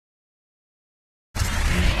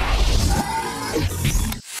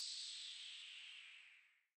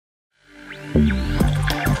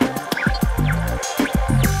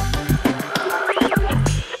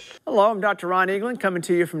Hello, I'm Dr. Ron Eaglin coming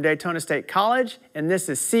to you from Daytona State College, and this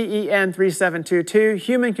is CEN3722,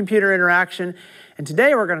 Human-Computer Interaction, and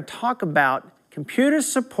today we're going to talk about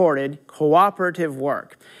computer-supported cooperative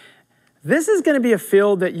work. This is going to be a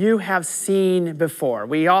field that you have seen before.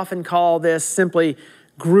 We often call this simply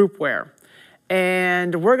groupware,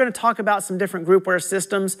 and we're going to talk about some different groupware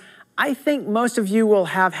systems. I think most of you will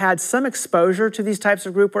have had some exposure to these types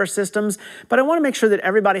of groupware systems, but I want to make sure that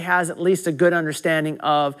everybody has at least a good understanding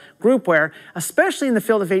of groupware, especially in the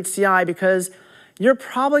field of HCI, because you're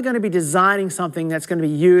probably going to be designing something that's going to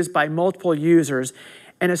be used by multiple users.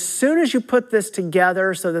 And as soon as you put this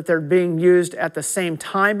together so that they're being used at the same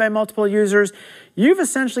time by multiple users, you've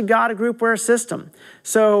essentially got a groupware system.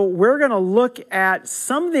 So we're going to look at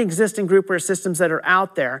some of the existing groupware systems that are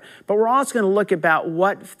out there, but we're also going to look about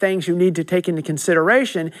what things you need to take into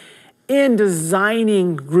consideration in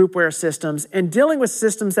designing groupware systems and dealing with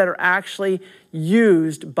systems that are actually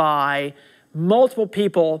used by multiple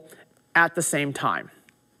people at the same time.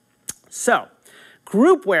 So,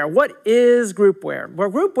 groupware, what is groupware? Well,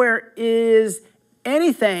 groupware is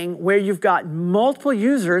anything where you've got multiple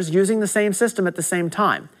users using the same system at the same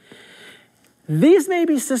time. These may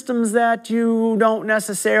be systems that you don't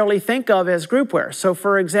necessarily think of as groupware. So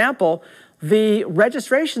for example, the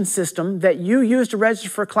registration system that you use to register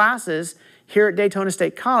for classes here at Daytona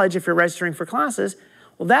State College, if you're registering for classes,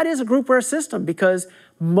 well, that is a groupware system because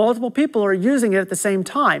multiple people are using it at the same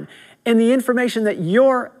time. And the information that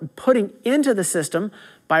you're putting into the system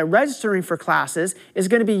by registering for classes is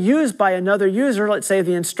going to be used by another user, let's say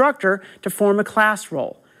the instructor, to form a class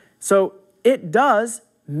role. So it does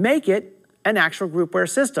make it an actual groupware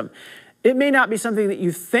system. It may not be something that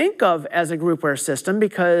you think of as a groupware system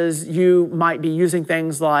because you might be using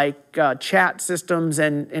things like chat systems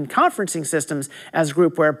and conferencing systems as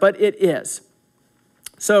groupware, but it is.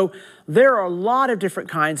 So there are a lot of different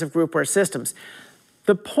kinds of groupware systems.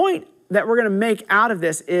 The point that we're going to make out of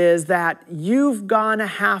this is that you've gonna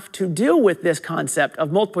have to deal with this concept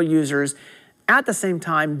of multiple users at the same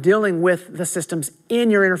time dealing with the systems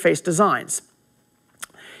in your interface designs.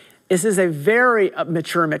 This is a very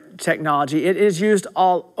mature technology. It is used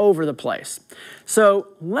all over the place. So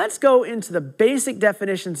let's go into the basic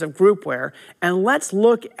definitions of groupware and let's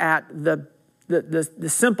look at the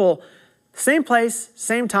simple same place,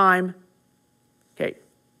 same time, okay,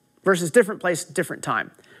 versus different place, different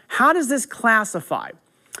time. How does this classify?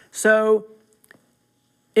 So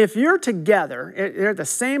if you're together, you're at the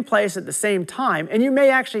same place at the same time, and you may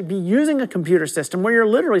actually be using a computer system where you're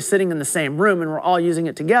literally sitting in the same room and we're all using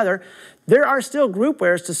it together, there are still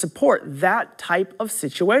groupwares to support that type of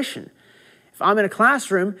situation. If I'm in a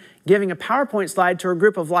classroom giving a PowerPoint slide to a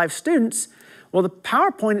group of live students, well, the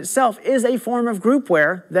PowerPoint itself is a form of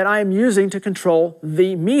groupware that I am using to control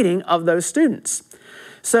the meeting of those students.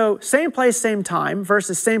 So same place, same time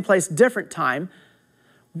versus same place, different time.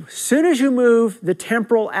 As soon as you move the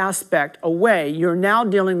temporal aspect away, you're now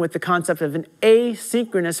dealing with the concept of an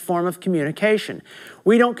asynchronous form of communication.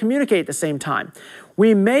 We don't communicate at the same time.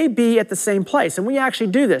 We may be at the same place, and we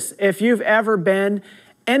actually do this. If you've ever been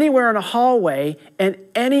anywhere in a hallway and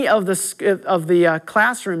any of the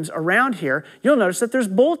classrooms around here, you'll notice that there's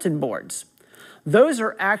bulletin boards. Those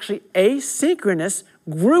are actually asynchronous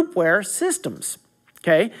groupware systems.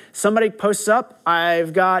 Okay, somebody posts up,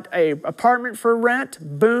 I've got an apartment for rent,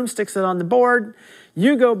 boom, sticks it on the board.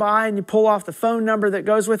 You go by and you pull off the phone number that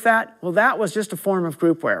goes with that. Well, that was just a form of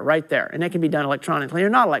groupware right there. And it can be done electronically or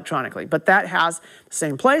not electronically, but that has the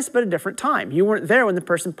same place but a different time. You weren't there when the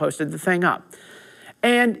person posted the thing up.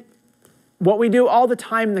 And what we do all the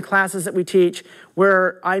time in the classes that we teach,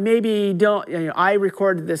 where I maybe don't, I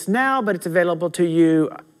recorded this now, but it's available to you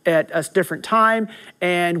at a different time,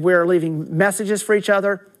 and we're leaving messages for each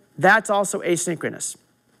other, that's also asynchronous.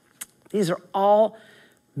 These are all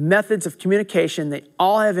methods of communication. They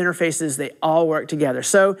all have interfaces. They all work together.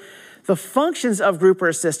 So the functions of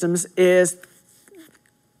groupware systems is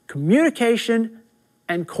communication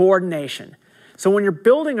and coordination. So when you're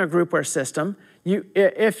building a groupware system,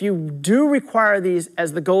 if you do require these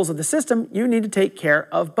as the goals of the system, you need to take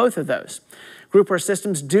care of both of those. Groupware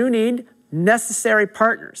systems do need necessary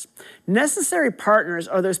partners. Necessary partners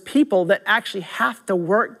are those people that actually have to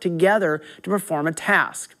work together to perform a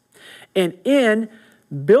task. And in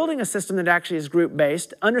building a system that actually is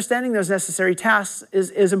group-based, understanding those necessary tasks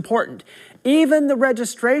is important. Even the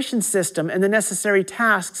registration system and the necessary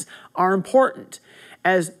tasks are important.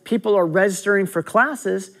 As people are registering for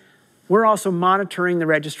classes, we're also monitoring the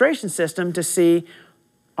registration system to see,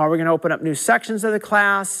 are we going to open up new sections of the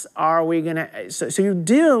class? Are we going to, so you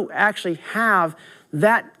do actually have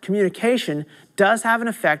that communication does have an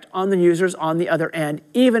effect on the users on the other end,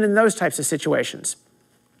 even in those types of situations.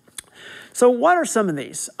 So what are some of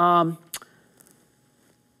these? I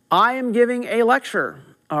am giving a lecture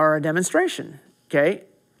or a demonstration, okay?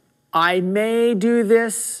 I may do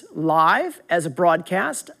this live as a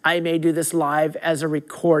broadcast. I may do this live as a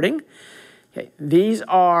recording. Okay,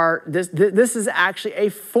 this is actually a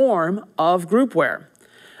form of groupware.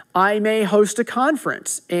 I may host a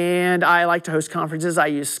conference, and I like to host conferences. I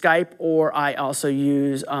use Skype, or I also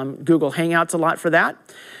use Google Hangouts a lot for that.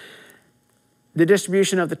 The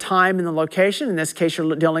distribution of the time and the location. In this case,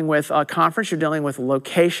 you're dealing with a conference. You're dealing with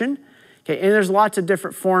location. Okay, and there's lots of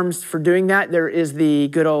different forms for doing that. There is the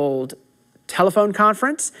good old telephone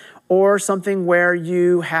conference, or something where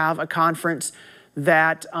you have a conference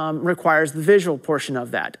that requires the visual portion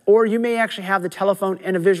of that. Or you may actually have the telephone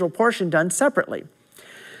and a visual portion done separately.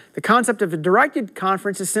 The concept of a directed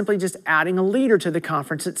conference is simply just adding a leader to the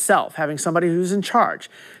conference itself, having somebody who's in charge.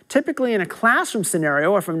 Typically in a classroom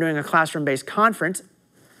scenario, or if I'm doing a classroom-based conference,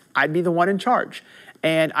 I'd be the one in charge,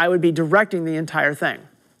 and I would be directing the entire thing.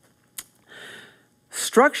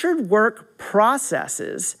 Structured work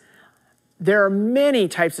processes. There are many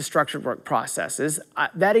types of structured work processes.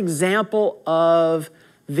 That example of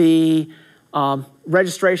the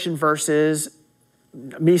registration versus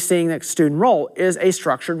me seeing the student roll is a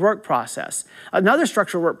structured work process. Another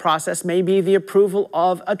structured work process may be the approval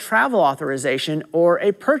of a travel authorization or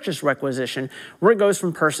a purchase requisition, where it goes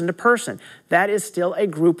from person to person. That is still a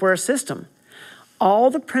groupware system. All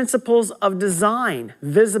the principles of design,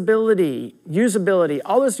 visibility, usability,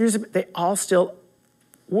 all those they all still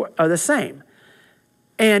are the same.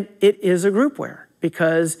 And it is a groupware,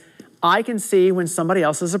 because I can see when somebody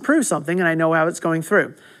else has approved something and I know how it's going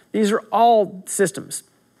through. These are all systems.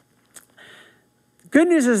 Good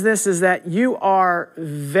news is that you are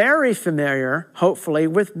very familiar, hopefully,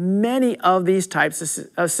 with many of these types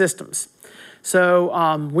of systems. So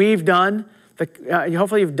hopefully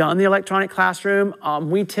you've done the electronic classroom.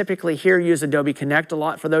 We typically here use Adobe Connect a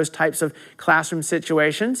lot for those types of classroom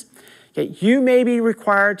situations. Okay, you may be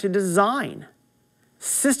required to design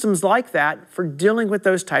systems like that for dealing with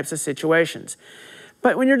those types of situations.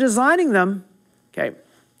 But when you're designing them, okay,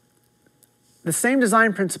 the same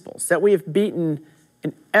design principles that we have beaten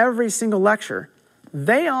in every single lecture,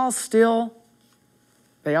 they all still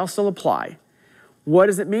apply. What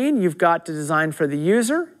does it mean? You've got to design for the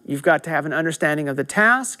user. You've got to have an understanding of the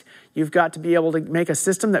task. You've got to be able to make a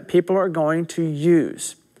system that people are going to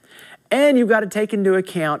use. And you've got to take into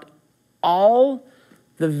account all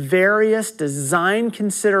the various design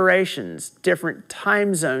considerations, different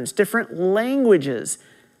time zones, different languages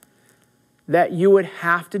that you would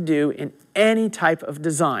have to do in any type of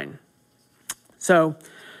design. So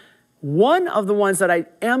one of the ones that I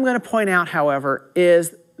am going to point out, however,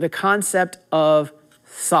 is the concept of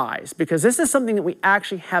size, because this is something that we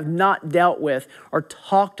actually have not dealt with or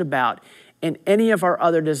talked about in any of our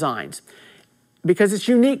other designs, because it's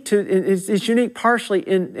unique partially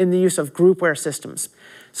in the use of groupware systems.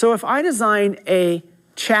 So if I design a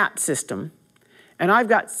chat system and I've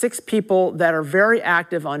got 6 people that are very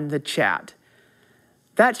active on the chat,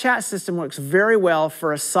 that chat system works very well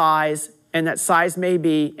for a size, and that size may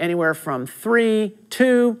be anywhere from 3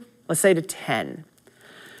 to, let's say, to 10.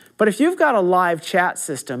 But if you've got a live chat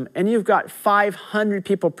system and you've got 500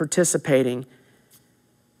 people participating,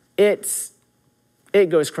 it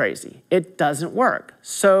goes crazy. It doesn't work.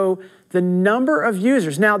 So the number of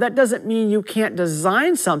users, now that doesn't mean you can't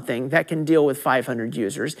design something that can deal with 500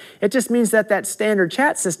 users. It just means that that standard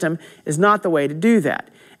chat system is not the way to do that.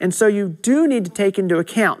 And so you do need to take into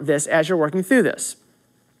account this as you're working through this.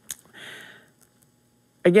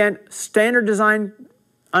 Again, standard design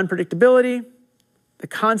unpredictability, the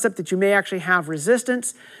concept that you may actually have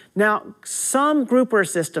resistance. Now, some groupware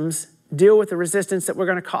systems deal with the resistance that I'm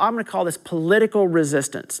going to call this political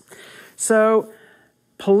resistance. So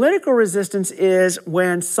political resistance is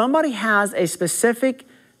when somebody has a specific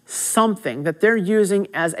something that they're using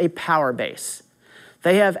as a power base.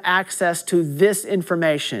 They have access to this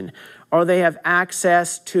information, or they have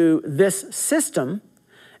access to this system.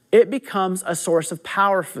 It becomes a source of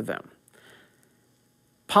power for them.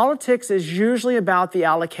 Politics is usually about the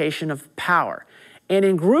allocation of power. And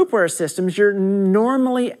in groupware systems, you're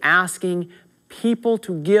normally asking people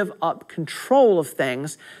to give up control of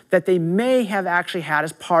things that they may have actually had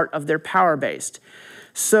as part of their power base.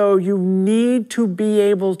 So you need to be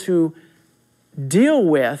able to deal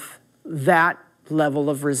with that level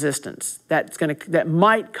of resistance that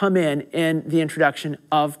might come in the introduction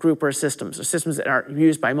of groupware systems, or systems that are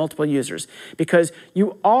used by multiple users, because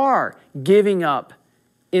you are giving up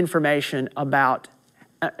information about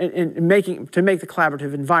to make the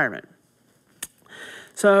collaborative environment.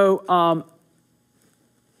 So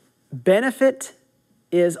benefit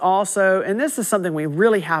is also, and this is something we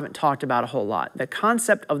really haven't talked about a whole lot, the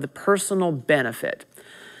concept of the personal benefit.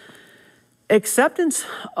 Acceptance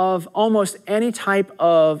of almost any type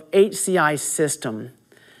of HCI system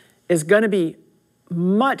is going to be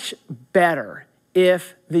much better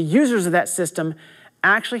if the users of that system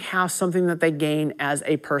actually have something that they gain as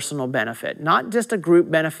a personal benefit, not just a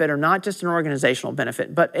group benefit or not just an organizational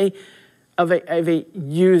benefit, but of a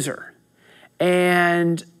user.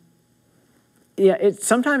 And yeah, it's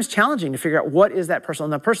sometimes challenging to figure out what is that personal.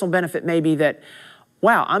 And the personal benefit may be that,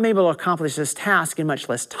 wow, I'm able to accomplish this task in much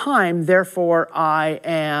less time, therefore I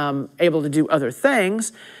am able to do other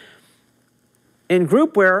things. In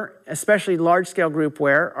groupware, especially large-scale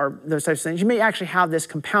groupware or those types of things, you may actually have this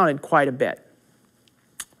compounded quite a bit.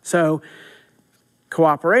 So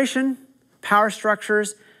cooperation, power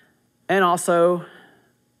structures, and also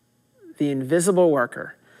the invisible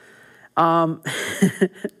worker.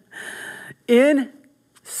 In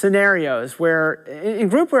scenarios where, in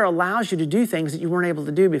groupware allows you to do things that you weren't able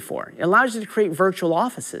to do before. It allows you to create virtual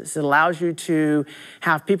offices. It allows you to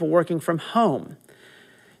have people working from home.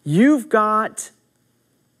 You've got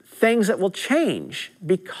things that will change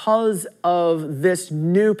because of this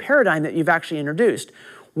new paradigm that you've actually introduced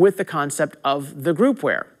with the concept of the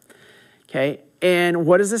groupware. Okay, and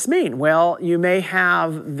what does this mean? Well, you may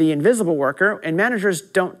have the invisible worker, and managers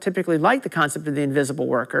don't typically like the concept of the invisible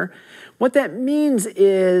worker. What that means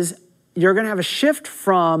is you're going to have a shift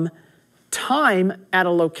from time at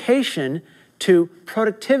a location to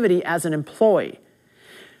productivity as an employee.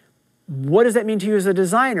 What does that mean to you as a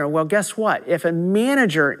designer? Well, guess what? If a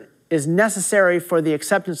manager is necessary for the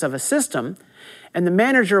acceptance of a system, and the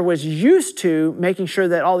manager was used to making sure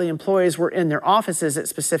that all the employees were in their offices at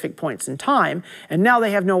specific points in time, and now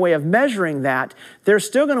they have no way of measuring that, they're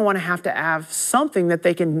still going to have something that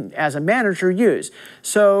they can, as a manager, use.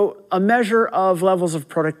 So a measure of levels of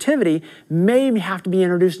productivity may have to be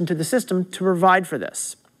introduced into the system to provide for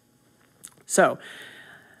this. So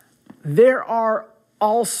there are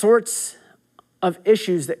all sorts of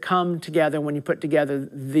issues that come together when you put together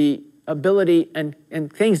the ability and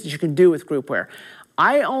things that you can do with groupware.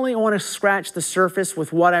 I only want to scratch the surface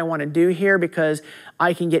with what I want to do here because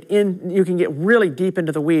you can get really deep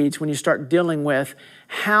into the weeds when you start dealing with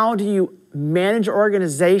how do you manage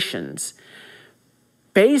organizations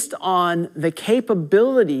based on the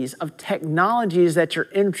capabilities of technologies that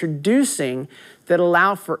you're introducing that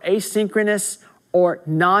allow for asynchronous or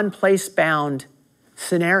non-place-bound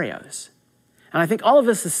scenarios. And I think all of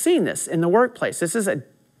us have seen this in the workplace. This is a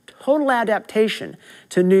total adaptation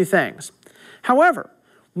to new things. However,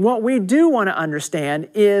 what we do want to understand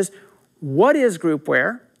is what is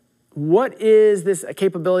groupware, what is this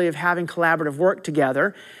capability of having collaborative work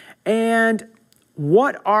together, and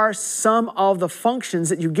what are some of the functions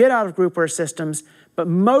that you get out of groupware systems, but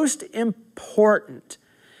most important,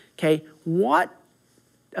 okay, what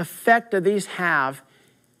effect do these have,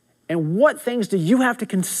 and what things do you have to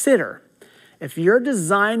consider if you're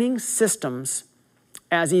designing systems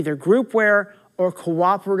as either groupware or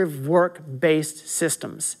cooperative work-based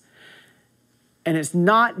systems. And it's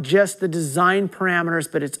not just the design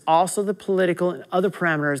parameters, but it's also the political and other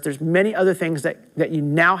parameters. There's many other things that you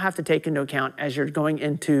now have to take into account as you're going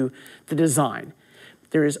into the design.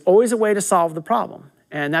 There is always a way to solve the problem,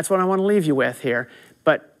 and that's what I want to leave you with here.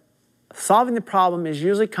 But solving the problem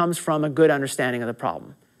usually comes from a good understanding of the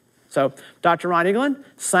problem. So, Dr. Ron Eaglin,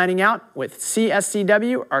 signing out with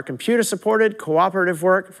CSCW, our computer-supported cooperative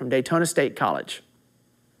work from Daytona State College.